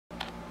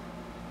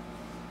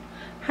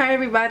Hi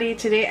everybody,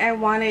 today I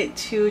wanted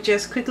to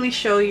just quickly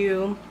show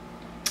you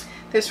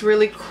this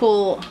really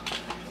cool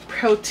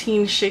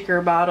protein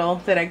shaker bottle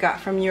that I got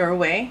from Your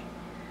Way.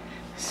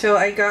 So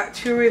I got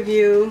to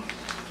review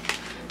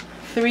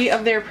 3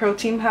 of their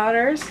protein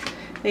powders.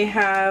 They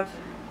have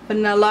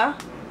vanilla,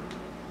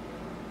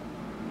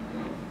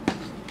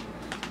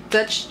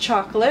 Dutch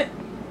chocolate,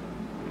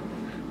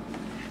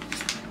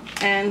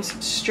 and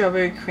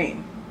strawberry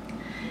cream.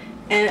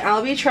 And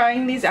I'll be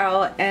trying these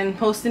out and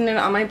posting it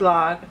on my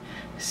blog.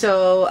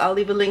 So I'll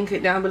leave a link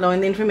down below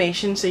in the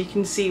information so you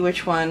can see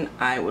which one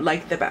I would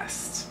like the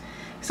best.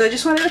 So I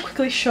just wanted to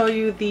quickly show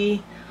you the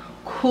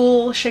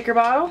cool shaker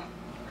bottle.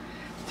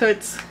 So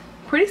it's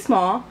pretty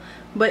small,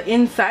 but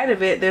inside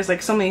of it there's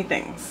like so many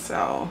things.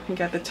 So you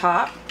got the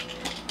top,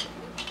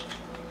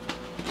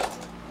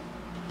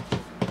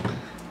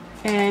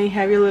 and you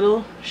have your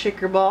little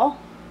shaker ball.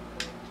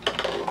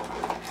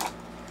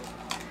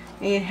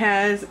 And it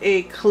has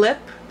a clip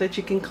that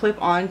you can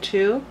clip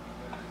onto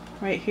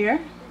right here.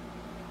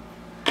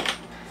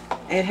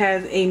 It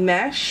has a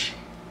mesh,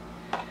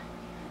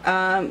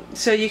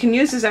 so you can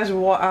use this as a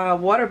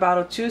water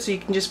bottle too, so you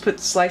can just put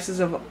slices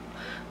of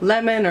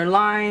lemon or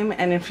lime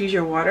and infuse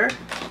your water.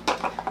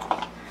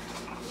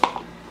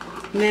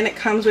 And then it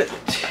comes with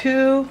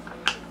 2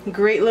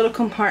 great little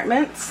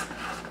compartments,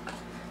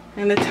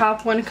 and the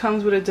top one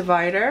comes with a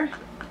divider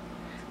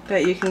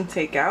that you can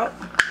take out.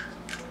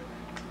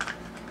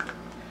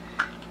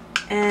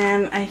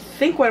 And I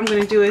think what I'm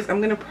going to do is I'm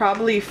going to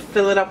probably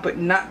fill it up with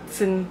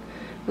nuts and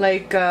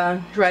like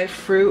dried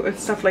fruit and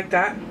stuff like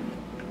that.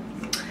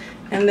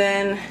 And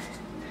then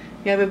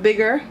you have a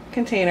bigger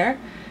container,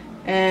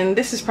 and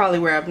this is probably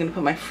where I'm going to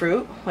put my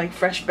fruit, like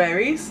fresh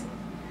berries.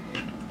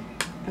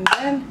 And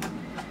then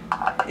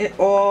it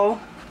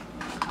all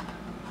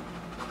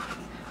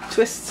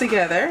twists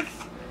together,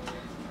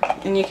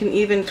 and you can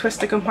even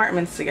twist the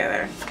compartments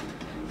together.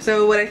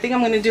 So what I think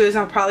I'm going to do is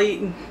I'll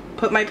probably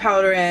put my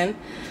powder in,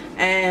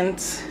 and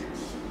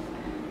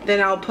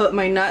then I'll put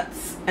my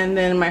nuts and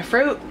then my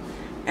fruit,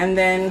 and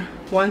then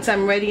once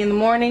I'm ready in the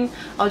morning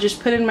I'll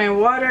just put in my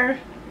water,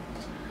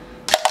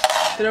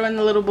 throw in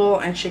the little bowl,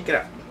 and shake it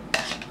up.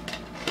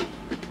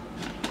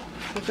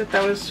 I thought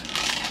that was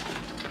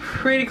a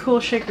pretty cool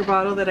shaker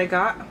bottle that I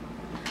got.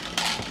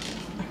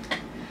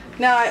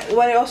 Now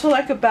what I also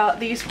like about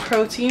these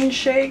protein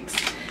shakes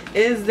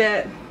is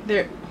that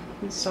they're,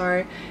 I'm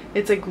sorry,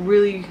 it's like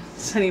really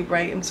sunny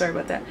bright, I'm sorry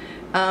about that.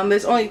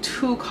 There's only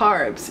 2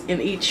 carbs in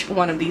each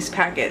one of these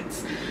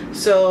packets,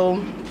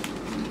 so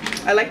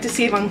I like to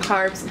save on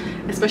carbs,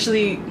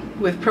 especially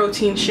with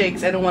protein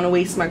shakes. I don't want to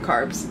waste my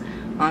carbs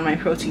on my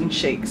protein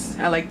shakes.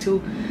 I like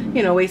to,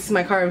 you know, waste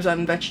my carbs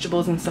on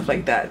vegetables and stuff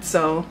like that.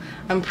 So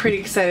I'm pretty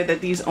excited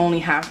that these only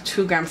have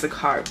 2 grams of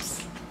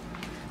carbs.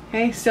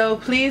 Okay, so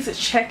please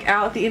check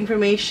out the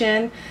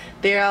information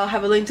there. I'll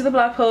have a link to the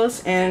blog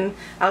post, and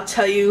I'll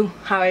tell you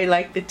how I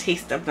like the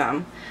taste of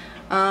them.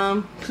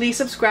 Please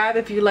subscribe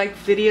if you like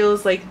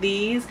videos like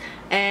these,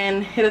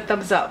 and hit a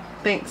thumbs up.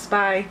 Thanks,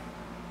 bye.